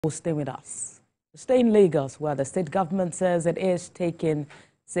Stay with us. Stay in Lagos, where the state government says it is taking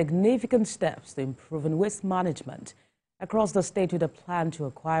significant steps to improve waste management across the state with a plan to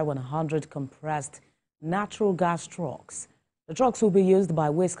acquire 100 compressed natural gas trucks. The trucks will be used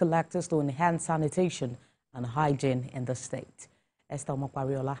by waste collectors to enhance sanitation and hygiene in the state. Esther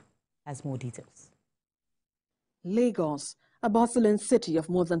Mokwariola has more details. Lagos, a bustling city of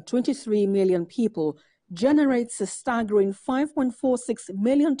more than 23 million people, generates a staggering 5.46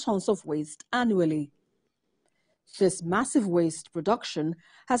 million tons of waste annually. This massive waste production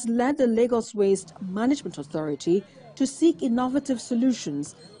has led the Lagos Waste Management Authority to seek innovative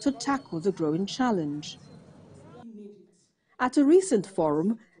solutions to tackle the growing challenge. At a recent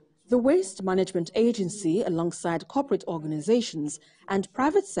forum, the Waste Management Agency, alongside corporate organizations and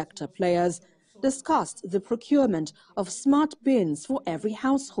private sector players, discussed the procurement of smart bins for every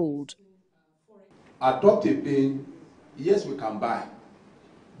household. Adopt a bin, yes, we can buy,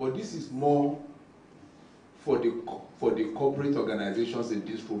 but this is more for the corporate organizations in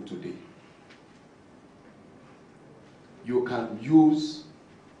this room today. You can use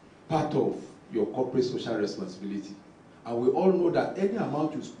part of your corporate social responsibility, and we all know that any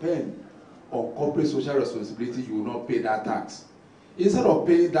amount you spend on corporate social responsibility, you will not pay that tax. Instead of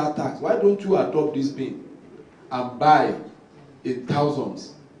paying that tax, why don't you adopt this bin and buy in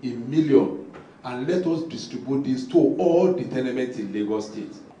thousands, in millions, and let us distribute this to all the tenements in Lagos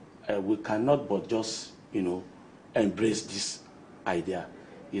State. We cannot but just, embrace this idea.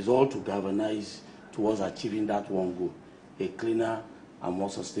 It's all to galvanize towards achieving that one goal, a cleaner and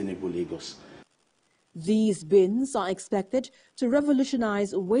more sustainable Lagos. These bins are expected to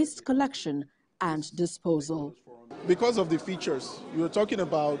revolutionize waste collection and disposal. Because of the features, you're talking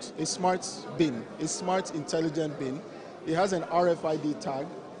about a smart bin, a smart intelligent bin. It has an RFID tag.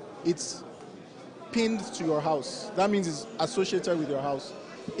 It's pinned to your house. That means it's associated with your house.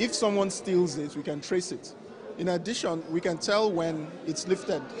 If someone steals it, we can trace it. In addition, we can tell when it's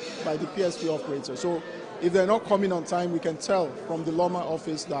lifted by the PSP operator. So if they're not coming on time, we can tell from the Loma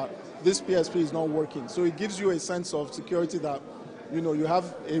office that this PSP is not working. So it gives you a sense of security that you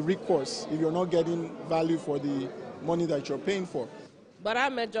have a recourse if you're not getting value for the money that you're paying for. But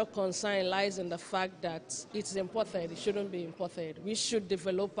our major concern lies in the fact that it's imported. It shouldn't be imported. We should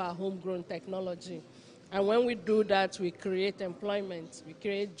develop our homegrown technology. And when we do that, we create employment, we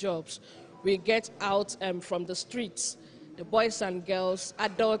create jobs, we get out from the streets, the boys and girls,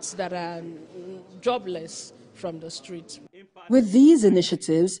 adults that are jobless from the streets. With these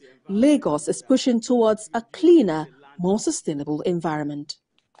initiatives, Lagos is pushing towards a cleaner, more sustainable environment.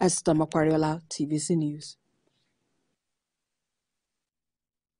 Esther Mokwariola, TVC News.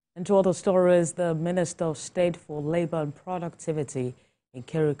 And to other stories, the Minister of State for Labor and Productivity in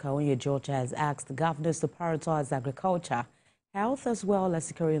Onye Georgia has asked the governors to prioritize agriculture, health, as well as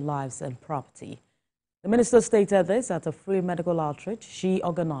securing lives and property. The minister stated this at a free medical outreach she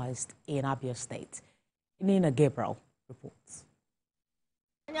organized in Abia State. Nina Gabriel reports.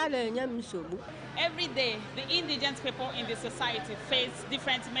 Every day, the indigent people in the society face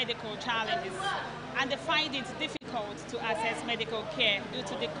different medical challenges, and they find it difficult to access medical care due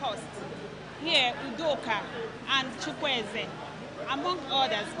to the cost. Here, Udoka and Chukwueze, among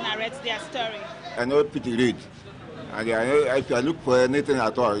others, narrate their story. I know pretty read, and I know if I look for anything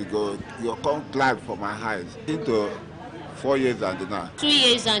at all, you come glad for my eyes. Into 4 years and now. 2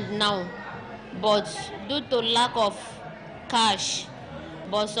 years and now, but due to lack of cash,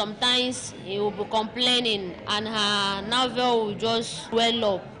 but sometimes he will be complaining and her navel will just swell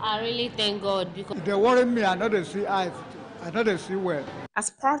up. I really thank God because they worry me. I know they see eyes. I know they see well. As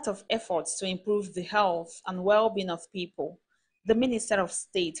part of efforts to improve the health and well-being of people, the Minister of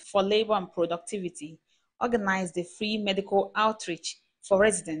State for Labor and Productivity organized a free medical outreach for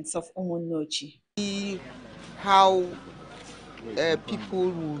residents of Umunochi. See how people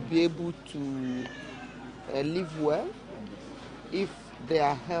will be able to live well if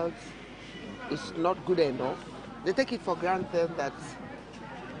their health is not good enough. They take it for granted that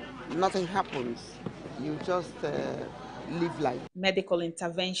nothing happens. You just live life. Medical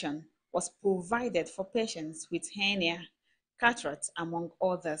intervention was provided for patients with hernia, cataract, among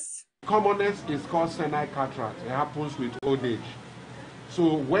others. Commonest is called senile cataract. It happens with old age.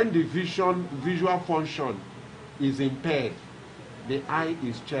 So when the visual function is impaired, the eye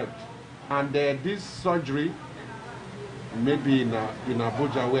is checked. And this surgery, maybe in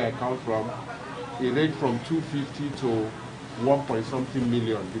Abuja, where I come from, it ranges from 250 to 1-something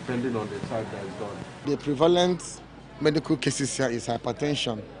million, depending on the site that is done. The prevalent medical cases here is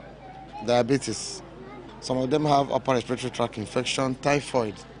hypertension, diabetes. Some of them have upper respiratory tract infection,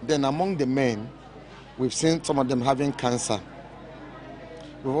 typhoid. Then among the men, we've seen some of them having cancer.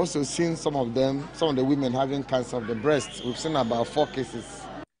 We've also seen some of the women having cancer of the breast. We've seen about 4 cases.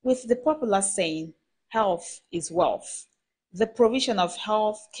 With the popular saying, health is wealth, the provision of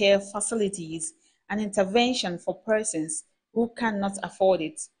health care facilities and intervention for persons who cannot afford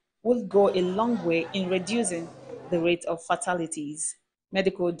it will go a long way in reducing the rate of fatalities.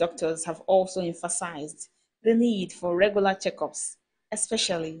 Medical doctors have also emphasized the need for regular checkups,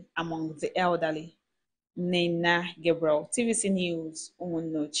 especially among the elderly. Nena Gabriel, TVC News,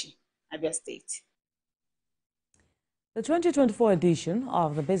 Umunochi, Abia State. The 2024 edition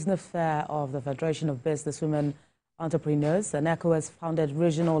of the Business Fair of the Federation of Businesswomen Entrepreneurs, an ECOWAS-founded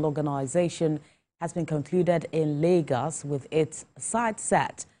regional organization, has been concluded in Lagos with its sights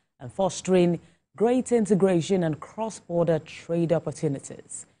set on fostering greater integration and cross-border trade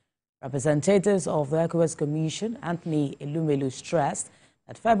opportunities. Representatives of the ECOWAS Commission, Anthony Elumelu, stressed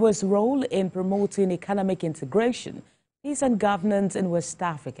that February's role in promoting economic integration, peace and governance in West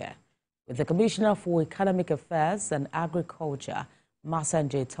Africa, with the Commissioner for Economic Affairs and Agriculture,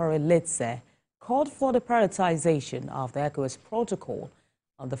 Masanje Torre Litse, called for the prioritization of the ECOWAS protocol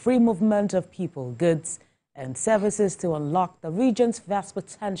on the free movement of people, goods, and services to unlock the region's vast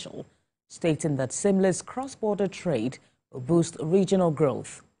potential, stating that seamless cross-border trade will boost regional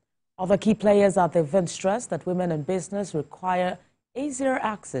growth. Other key players at the event stressed that women in business require easier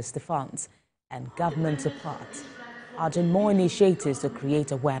access to funds and government support, urging more initiatives to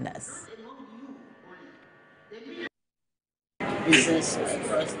create awareness. Business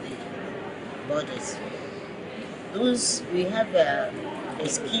across the borders. We have a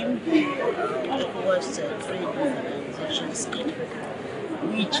scheme, the ECOWAS Trade Organization scheme,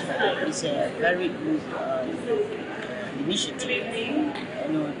 which is a very good initiative,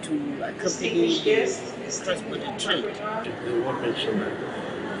 to accompany the cross-border trade. They won't mention that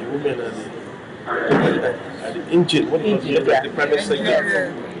the women are the engine, the private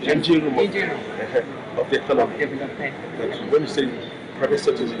sector, the engine room of the economy. When you say private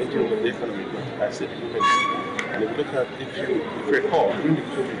sector is the engine room of the economy, I said women. And if you look at, if you recall, during the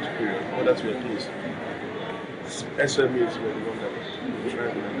COVID period, others were closed. SMEs were the one that were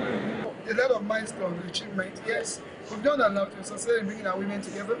trying. A lot of milestone achievement. Yes, we've done a lot. We've succeeded in bringing our women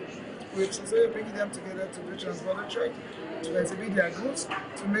together. We've succeeded in bringing them together to do transborder trade, to exhibit their goods,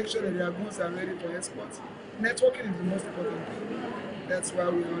 to make sure that their goods are ready for export. Networking is the most important thing. That's why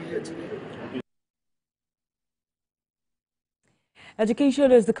we're all here today.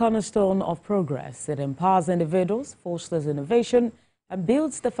 Education is the cornerstone of progress. It empowers individuals, fosters innovation, and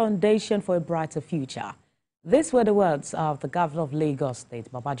builds the foundation for a brighter future. These were the words of the Governor of Lagos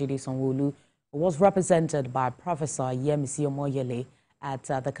State, Babajide Sanwo-Olu, who was represented by Professor Yemisi Omoyele at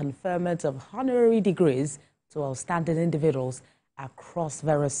the conferment of honorary degrees to outstanding individuals across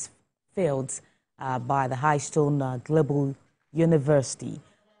various fields by the Highstone Global University.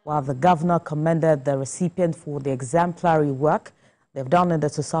 While the governor commended the recipient for the exemplary work they've done in the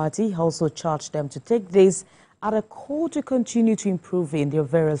society, he also charged them to take this as a call to continue to improve in their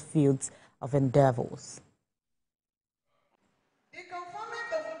various fields of endeavors. The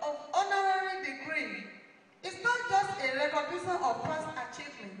conferment of honorary degree is not just a recognition of past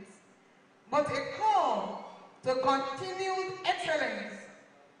achievements, but a call to continued excellence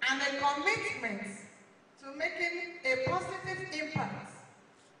and a commitment to making a positive impact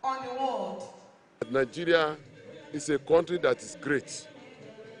on the world. Nigeria is a country that is great.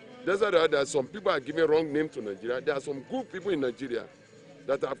 That's why there are some people are giving wrong name to Nigeria. There are some good people in Nigeria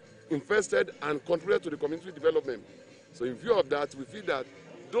that have invested and contributed to the community development. So in view of that, we feel that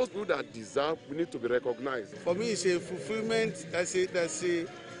those people that deserve, we need to be recognized. For me, it's a fulfillment. That's a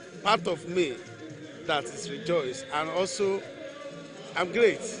part of me that is rejoiced. And also, I'm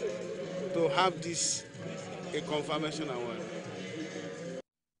great to have this a confirmation award.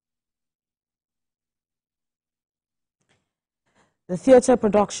 The theatre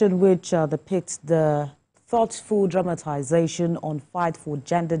production, which depicts the thoughtful dramatization on fight for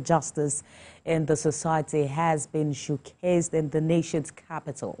gender justice in the society, has been showcased in the nation's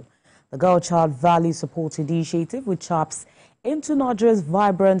capital. The Girl Child Value Support Initiative, which taps into Nigeria's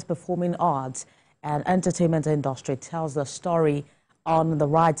vibrant performing arts and entertainment industry, tells the story on the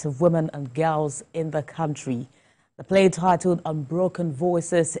rights of women and girls in the country. The play, titled Unbroken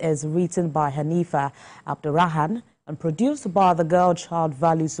Voices, is written by Hanifa Abdurrahman and produced by the Girl Child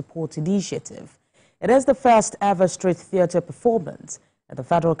Value Support Initiative. It is the first ever street theatre performance in the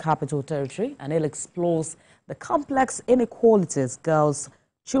Federal Capital Territory, and it explores the complex inequalities girls,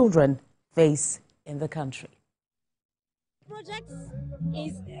 children face in the country. project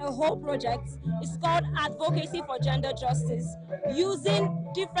is a whole project. It's called Advocacy for Gender Justice, using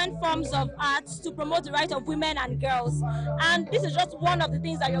different forms of arts to promote the rights of women and girls. And this is just one of the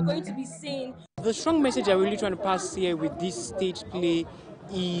things that you're going to be seeing. The strong message I'm really trying to pass here with this stage play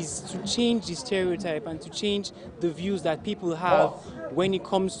is to change the stereotype and to change the views that people have when it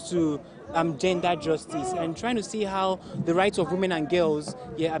comes to gender justice, and trying to see how the rights of women and girls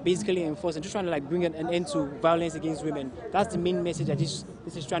are basically enforced, and just trying to bring an end to violence against women. That's the main message that this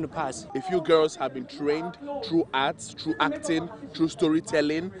is trying to pass. A few girls have been trained through arts, through acting, through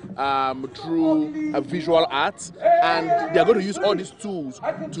storytelling, through visual arts, and they're going to use all these tools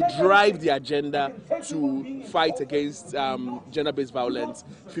to drive the agenda to fight against gender-based violence,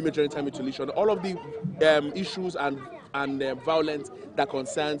 female genital mutilation, all of the issues and violence that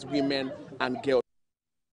concerns women and girls.